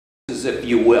if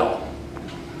you will.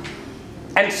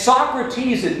 And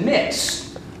Socrates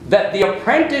admits that the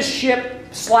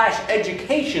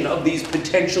apprenticeship/education of these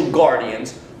potential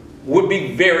guardians would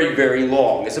be very, very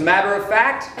long. As a matter of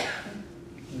fact,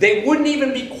 they wouldn't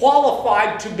even be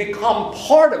qualified to become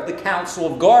part of the Council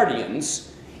of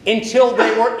Guardians until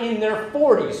they were in their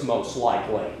 40s, most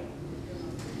likely.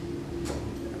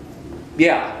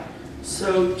 Yeah.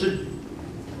 So to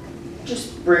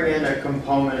just bring in a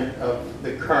component of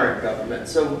the current government.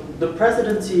 So the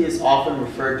presidency is often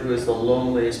referred to as the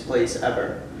loneliest place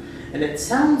ever. And it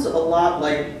sounds a lot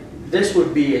like this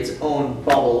would be its own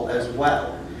bubble as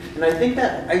well. And I think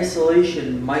that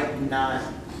isolation might not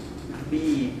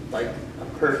be like a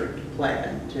perfect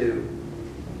plan to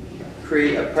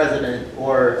create a president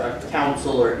or a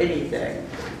council or anything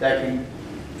that can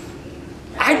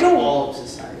handle all of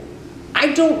society.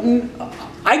 I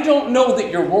don't know that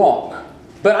you're wrong,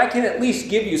 but I can at least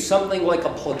give you something like a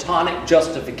Platonic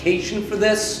justification for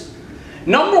this.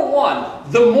 Number one,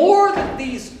 the more that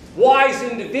these wise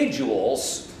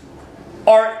individuals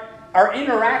are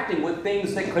interacting with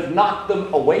things that could knock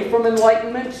them away from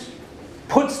enlightenment,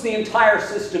 puts the entire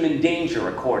system in danger,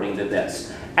 according to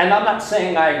this. And I'm not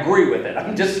saying I agree with it.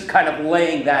 I'm just kind of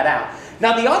laying that out.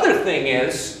 Now, the other thing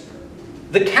is,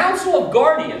 the Council of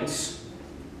Guardians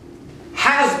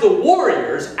has the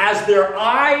warriors as their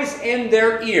eyes and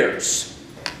their ears.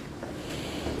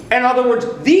 In other words,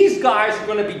 these guys are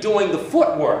going to be doing the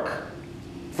footwork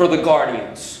for the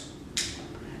guardians.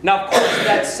 Now, of course,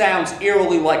 that sounds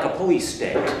eerily like a police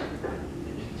state.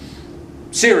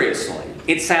 Seriously,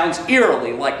 it sounds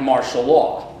eerily like martial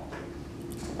law.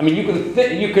 I mean,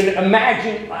 you can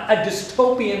imagine a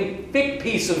dystopian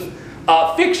piece of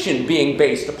fiction being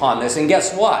based upon this, and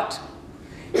guess what?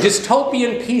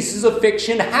 Dystopian pieces of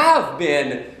fiction have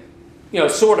been,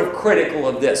 sort of critical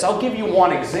of this. I'll give you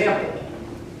one example.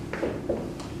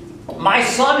 My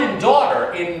son and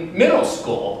daughter in middle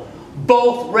school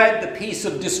both read the piece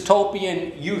of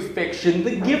dystopian youth fiction,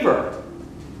 The Giver,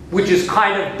 which is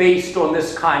kind of based on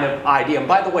this kind of idea. And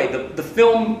by the way, the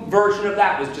film version of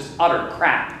that was just utter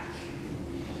crap.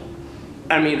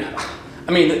 I mean,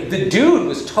 the dude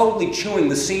was totally chewing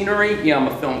the scenery. Yeah, I'm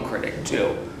a film critic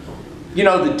too. You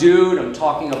know the dude, I'm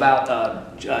talking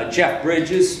about Jeff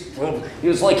Bridges. Well, he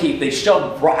was like, they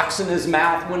shoved rocks in his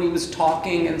mouth when he was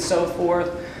talking and so forth.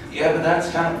 Yeah, but that's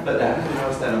kind of, but haven't you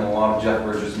noticed that in a lot of Jeff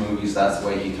Bridges movies, that's the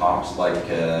way he talks, like...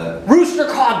 Rooster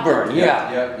Cogburn,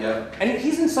 yeah. Yep. And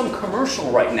he's in some commercial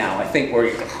right now, I think,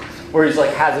 where he's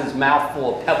like, has his mouth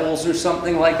full of pebbles or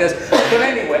something like this. But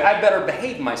anyway, I better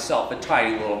behave myself a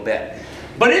tiny little bit.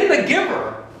 But in The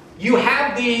Giver, you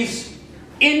have these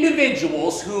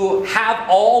individuals who have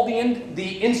all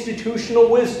the institutional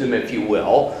wisdom, if you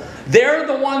will. They're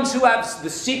the ones who have the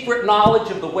secret knowledge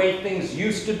of the way things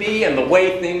used to be and the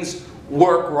way things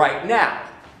work right now.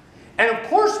 And of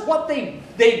course, what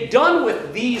they've done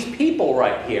with these people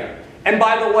right here, and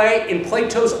by the way, in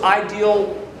Plato's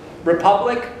ideal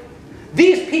republic,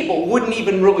 these people wouldn't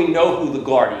even really know who the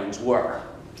guardians were.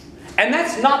 And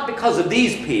that's not because of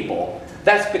these people,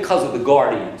 that's because of the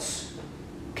guardians.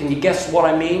 Can you guess what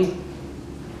I mean?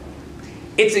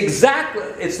 It's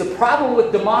the problem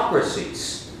with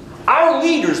democracies. Our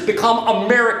leaders become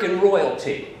American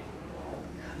royalty.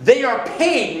 They are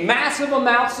paid massive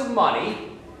amounts of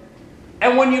money,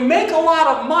 and when you make a lot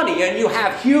of money and you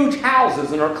have huge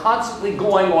houses and are constantly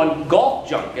going on golf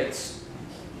junkets,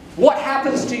 what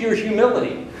happens to your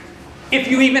humility? If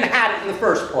you even had it in the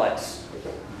first place.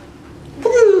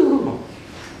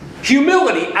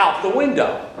 Humility out the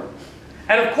window.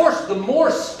 And of course, the more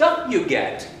stuff you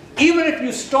get, even if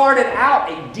you started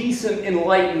out a decent,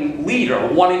 enlightened leader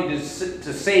wanting to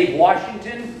save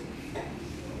Washington,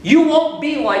 you won't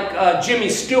be like Jimmy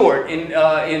Stewart in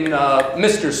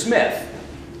Mr. Smith.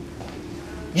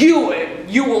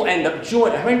 You will end up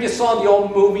joining. I mean, you saw the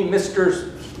old movie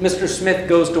Mr. Smith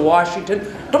Goes to Washington.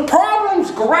 The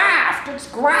problem's graft. It's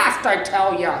graft, I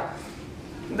tell you.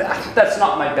 That's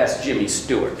not my best Jimmy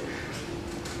Stewart.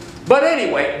 But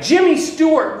anyway, Jimmy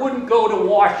Stewart wouldn't go to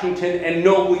Washington and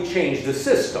nobly change the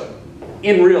system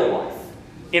in real life,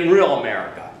 in real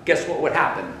America. Guess what would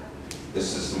happen? The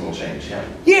system will change him.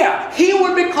 Yeah, he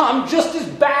would become just as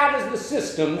bad as the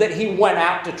system that he went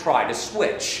out to try to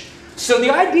switch. So the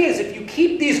idea is if you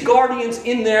keep these guardians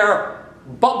in their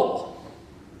bubble,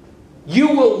 you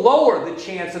will lower the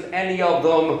chance of any of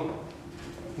them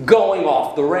going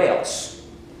off the rails.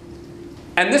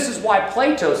 And this is why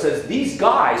Plato says these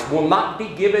guys will not be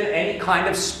given any kind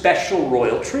of special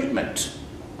royal treatment.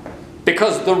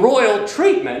 Because the royal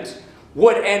treatment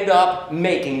would end up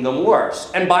making them worse.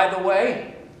 And by the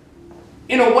way,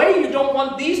 in a way, you don't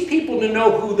want these people to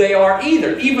know who they are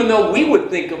either, even though we would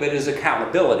think of it as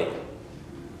accountability.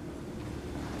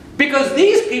 Because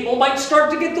these people might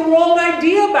start to get the wrong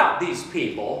idea about these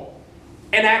people,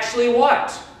 and actually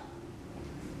what?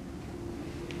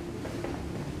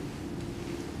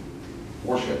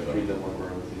 Worship.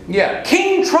 Yeah,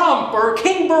 King Trump or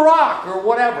King Barack or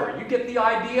whatever. You get the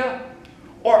idea?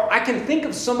 Or I can think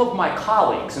of some of my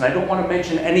colleagues, and I don't want to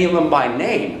mention any of them by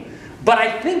name, but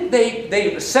I think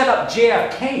they set up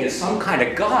JFK as some kind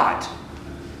of god.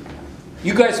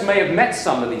 You guys may have met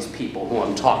some of these people who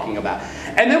I'm talking about.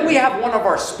 And then we have one of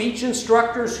our speech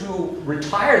instructors who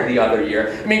retired the other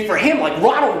year. I mean, for him, like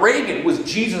Ronald Reagan was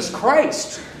Jesus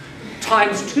Christ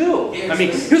times 2. I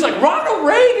mean, he was like, Ronald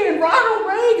Reagan, Ronald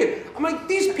Reagan. I'm like,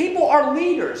 these people are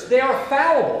leaders. They are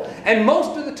fallible. And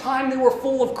most of the time they were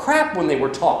full of crap when they were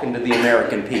talking to the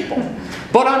American people.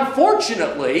 But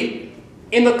unfortunately,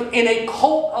 in a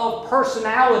cult of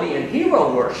personality and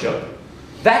hero worship,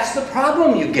 that's the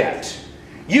problem you get.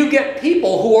 You get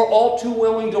people who are all too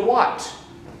willing to what?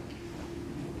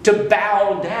 To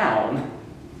bow down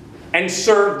and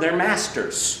serve their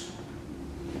masters.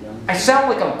 I sound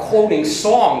like I'm quoting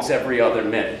songs every other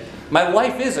minute. My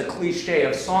life is a cliche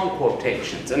of song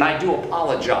quotations, and I do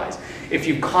apologize if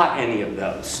you caught any of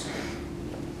those.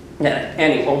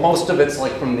 Well, most of it's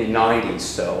like from the 90s,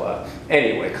 so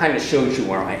anyway, kind of shows you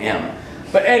where I am.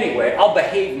 But anyway, I'll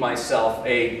behave myself.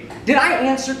 Did I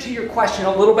answer to your question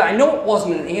a little bit? I know it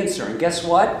wasn't an answer, and guess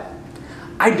what?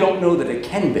 I don't know that it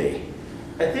can be.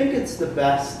 I think it's the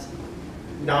best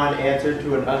non-answer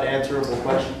to an unanswerable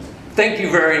question. Thank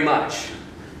you very much.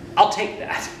 I'll take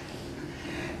that.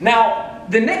 Now,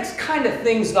 the next kind of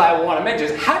things that I want to mention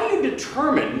is, how do you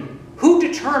determine, who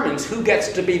determines who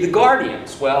gets to be the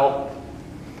guardians? Well,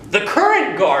 the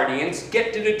current guardians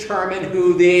get to determine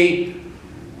who the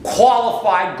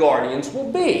qualified guardians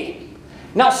will be.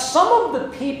 Now, some of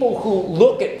the people who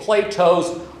look at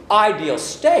Plato's ideal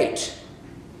state,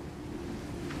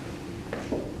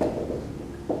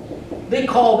 they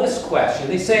call this question.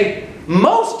 They say,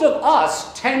 most of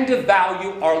us tend to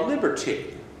value our liberty.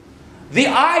 The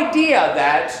idea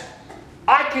that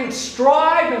I can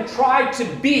strive and try to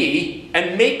be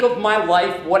and make of my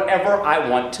life whatever I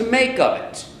want to make of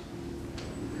it.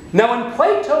 Now, in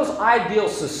Plato's ideal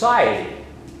society,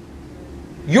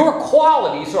 your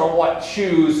qualities are what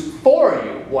choose for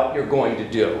you what you're going to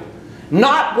do,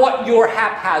 not what your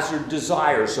haphazard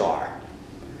desires are.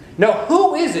 Now,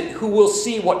 who is it who will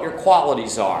see what your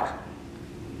qualities are?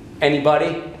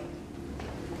 Anybody?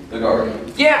 The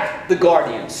guardian. Yeah, the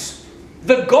guardians.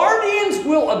 The guardians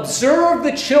will observe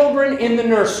the children in the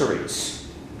nurseries.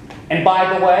 And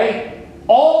by the way,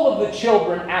 all of the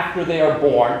children after they are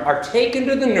born are taken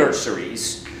to the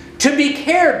nurseries to be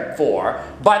cared for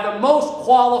by the most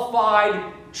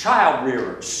qualified child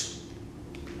rearers.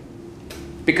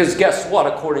 Because guess what,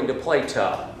 according to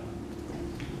Plato?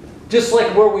 Just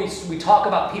like where we talk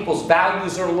about people's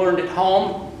values are learned at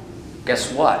home,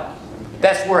 guess what?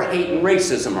 That's where hate and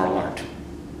racism are learned.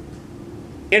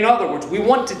 In other words, we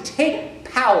want to take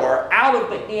power out of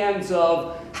the hands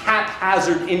of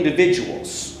haphazard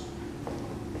individuals.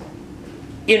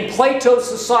 In Plato's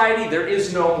society, there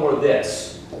is no more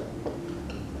this.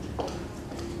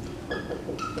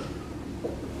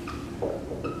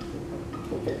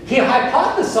 He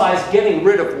hypothesized getting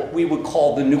rid of what we would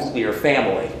call the nuclear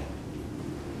family.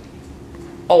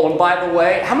 Oh, and by the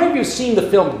way, how many of you have seen the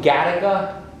film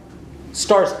Gattaca?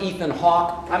 Stars Ethan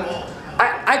Hawke.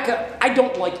 I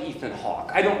don't like Ethan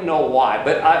Hawke. I don't know why,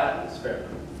 but That's fair.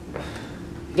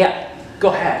 yeah, go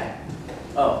ahead.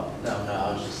 Oh, no,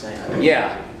 I was just saying.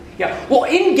 Yeah. Well,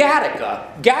 in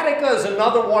Gattaca is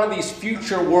another one of these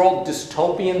future world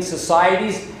dystopian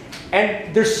societies,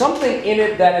 and there's something in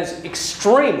it that is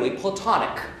extremely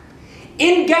Platonic.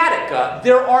 In Gattaca,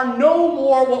 there are no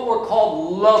more what were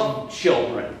called love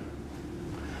children.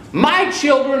 My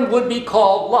children would be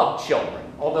called love children,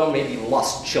 although maybe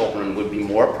lust children would be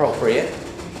more appropriate.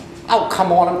 Oh,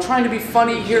 come on, I'm trying to be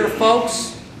funny here,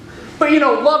 folks. But you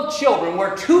know, love children,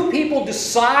 where two people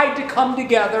decide to come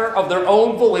together of their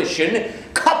own volition,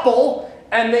 couple,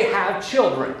 and they have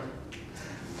children.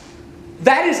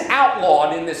 That is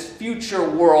outlawed in this future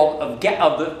world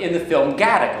in the film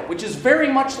Gattaca, which is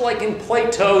very much like in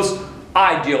Plato's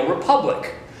ideal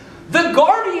republic. The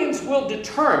guardians will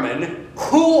determine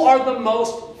who are the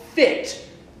most fit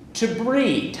to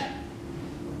breed.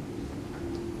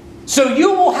 So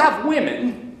you will have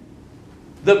women,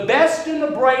 the best and the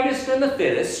brightest and the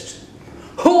fittest,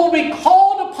 who will be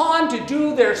called upon to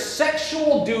do their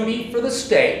sexual duty for the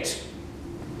state.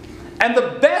 And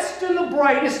the best and the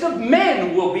brightest of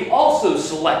men will be also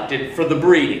selected for the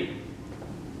breeding.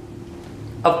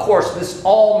 Of course, this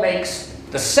all makes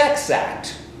the sex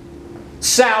act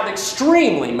sound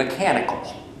extremely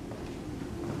mechanical.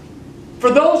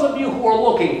 For those of you who are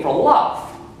looking for love,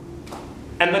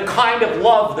 and the kind of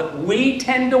love that we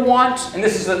tend to want, and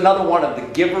this is another one of the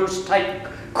givers type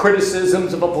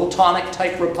criticisms of a Platonic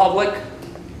type republic,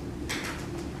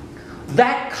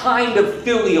 that kind of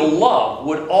filial love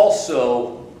would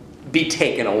also be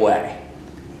taken away.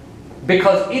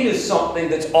 Because it is something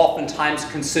that's oftentimes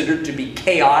considered to be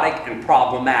chaotic and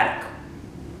problematic.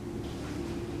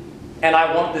 And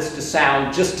I want this to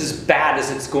sound just as bad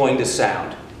as it's going to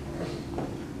sound.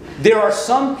 There are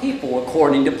some people,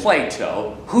 according to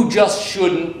Plato, who just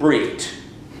shouldn't breed.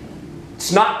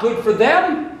 It's not good for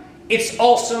them. It's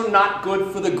also not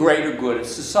good for the greater good of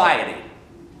society.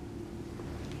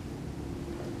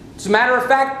 As a matter of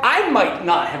fact, I might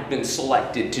not have been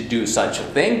selected to do such a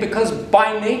thing because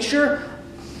by nature,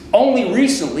 only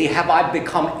recently have I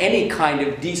become any kind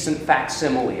of decent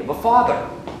facsimile of a father.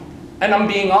 And I'm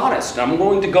being honest. I'm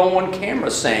willing to go on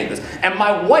camera saying this. And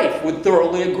my wife would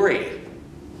thoroughly agree.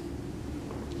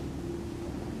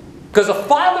 Because a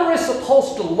father is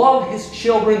supposed to love his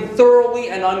children thoroughly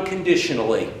and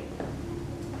unconditionally.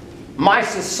 My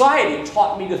society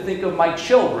taught me to think of my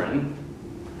children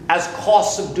as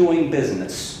costs of doing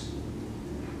business.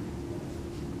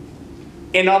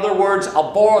 In other words,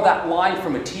 I'll borrow that line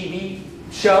from a TV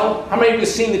show. How many of you have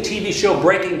seen the TV show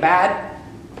Breaking Bad?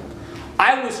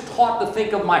 I was taught to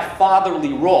think of my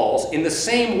fatherly roles in the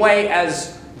same way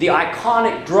as the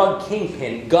iconic drug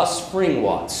kingpin Gus Fring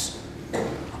was.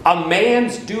 A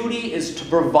man's duty is to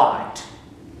provide.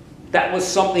 That was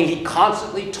something he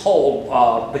constantly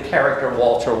told the character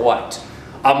Walter White.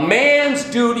 A man's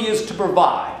duty is to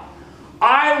provide.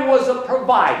 I was a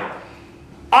provider.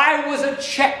 I was a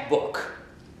checkbook.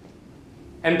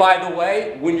 And by the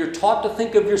way, when you're taught to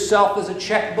think of yourself as a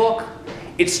checkbook,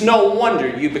 it's no wonder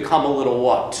you become a little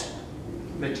what?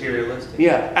 Materialistic.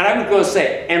 Yeah, and I'm going to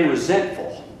say, and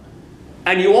resentful.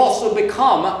 And you also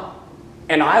become,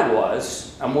 and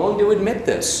I'm willing to admit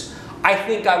this, I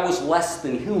think I was less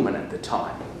than human at the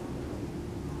time.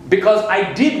 Because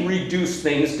I did reduce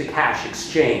things to cash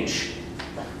exchange.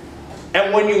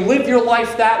 And when you live your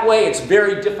life that way, it's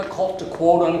very difficult to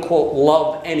quote-unquote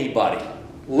love anybody,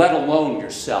 let alone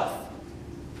yourself.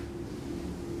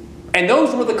 And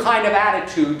those were the kind of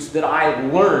attitudes that I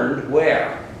learned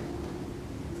where?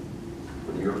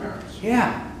 From your parents.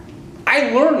 Yeah.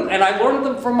 I learned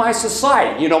them from my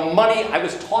society. You know, money, I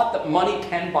was taught that money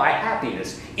can buy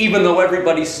happiness, even though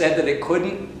everybody said that it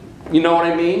couldn't. You know what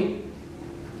I mean?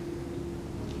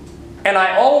 And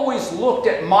I always looked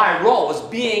at my role as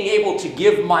being able to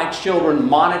give my children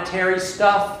monetary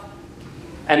stuff.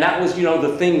 And that was, you know,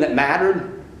 the thing that mattered.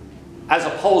 As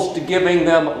opposed to giving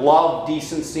them love,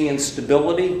 decency, and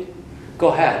stability. Go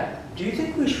ahead. Do you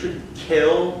think we should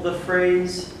kill the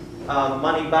phrase,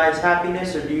 money buys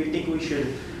happiness, or do you think we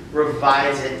should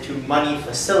revise it to money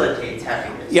facilitates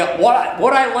happiness? Yeah,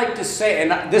 what I like to say,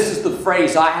 and this is the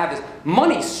phrase I have, is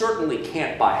money certainly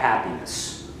can't buy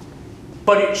happiness.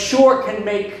 But it sure can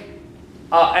make,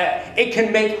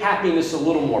 happiness a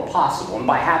little more possible. And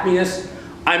by happiness,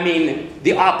 I mean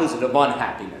the opposite of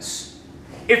unhappiness.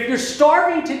 If you're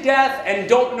starving to death and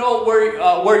don't know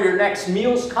where your next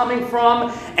meal's coming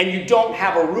from, and you don't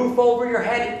have a roof over your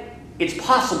head, it's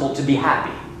possible to be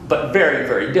happy, but very,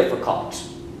 very difficult.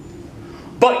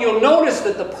 But you'll notice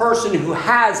that the person who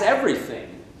has everything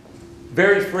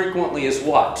very frequently is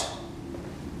what?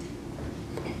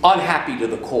 Unhappy to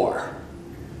the core.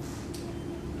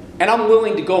 And I'm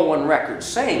willing to go on record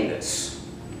saying this.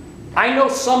 I know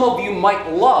some of you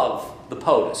might love the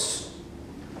POTUS.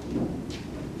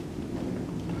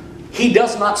 He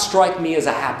does not strike me as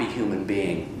a happy human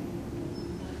being.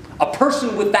 A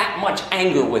person with that much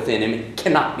anger within him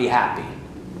cannot be happy.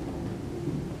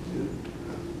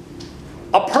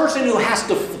 A person who has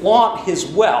to flaunt his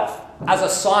wealth as a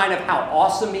sign of how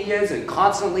awesome he is and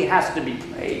constantly has to be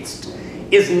praised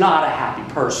is not a happy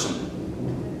person.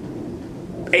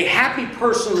 A happy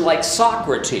person like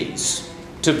Socrates,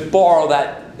 to borrow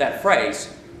that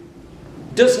phrase,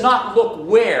 does not look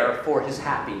where for his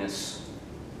happiness.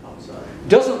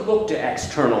 Doesn't look to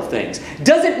external things.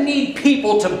 Doesn't need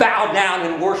people to bow down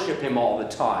and worship him all the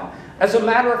time. As a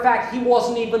matter of fact, he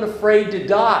wasn't even afraid to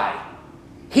die.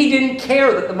 He didn't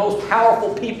care that the most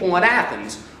powerful people in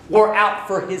Athens were out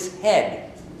for his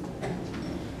head.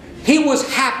 He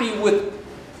was happy with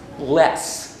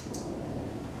less.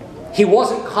 He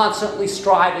wasn't constantly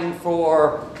striving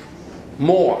for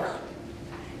more.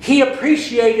 He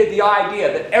appreciated the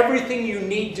idea that everything you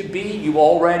need to be, you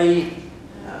already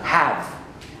have.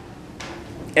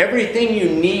 Everything you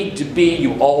need to be,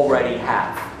 you already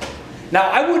have. Now,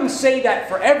 I wouldn't say that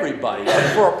for everybody, but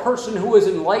for a person who is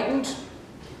enlightened,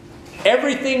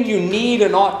 everything you need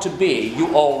and ought to be,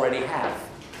 you already have.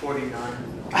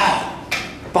 49. Oh,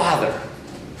 bother.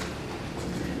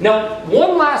 Now,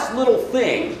 one last little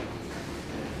thing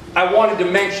I wanted to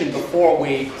mention before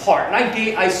we part. And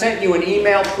I sent you an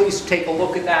email. Please take a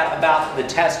look at that about the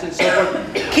test and so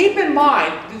forth. Keep in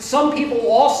mind that some people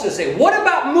will also say, what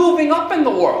about moving up in the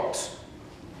world?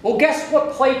 Well, guess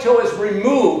what Plato has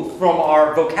removed from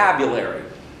our vocabulary?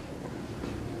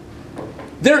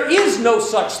 There is no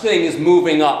such thing as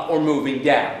moving up or moving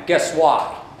down. Guess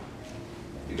why?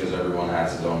 Because everyone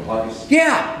has his own place.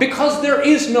 Yeah, because there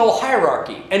is no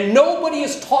hierarchy. And nobody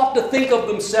is taught to think of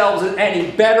themselves as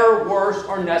any better, worse,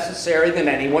 or necessary than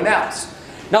anyone else.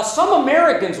 Now, some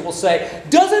Americans will say,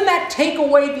 doesn't that take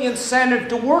away the incentive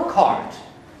to work hard?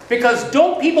 Because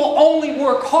don't people only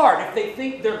work hard if they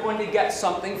think they're going to get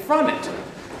something from it?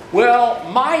 Well,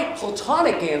 my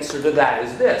Platonic answer to that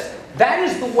is this. That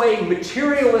is the way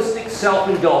materialistic,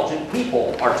 self-indulgent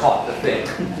people are taught to think.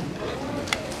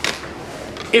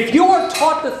 If you are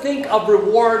taught to think of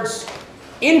rewards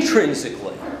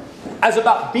intrinsically, as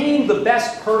about being the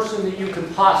best person that you can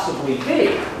possibly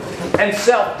be, and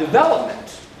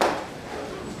self-development,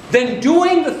 then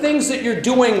doing the things that you're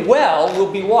doing well will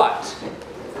be what?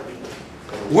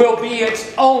 Will be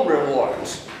its own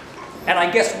rewards. And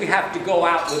I guess we have to go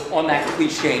out on that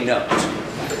cliche note.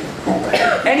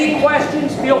 Any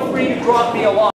questions? Feel free to drop me a line.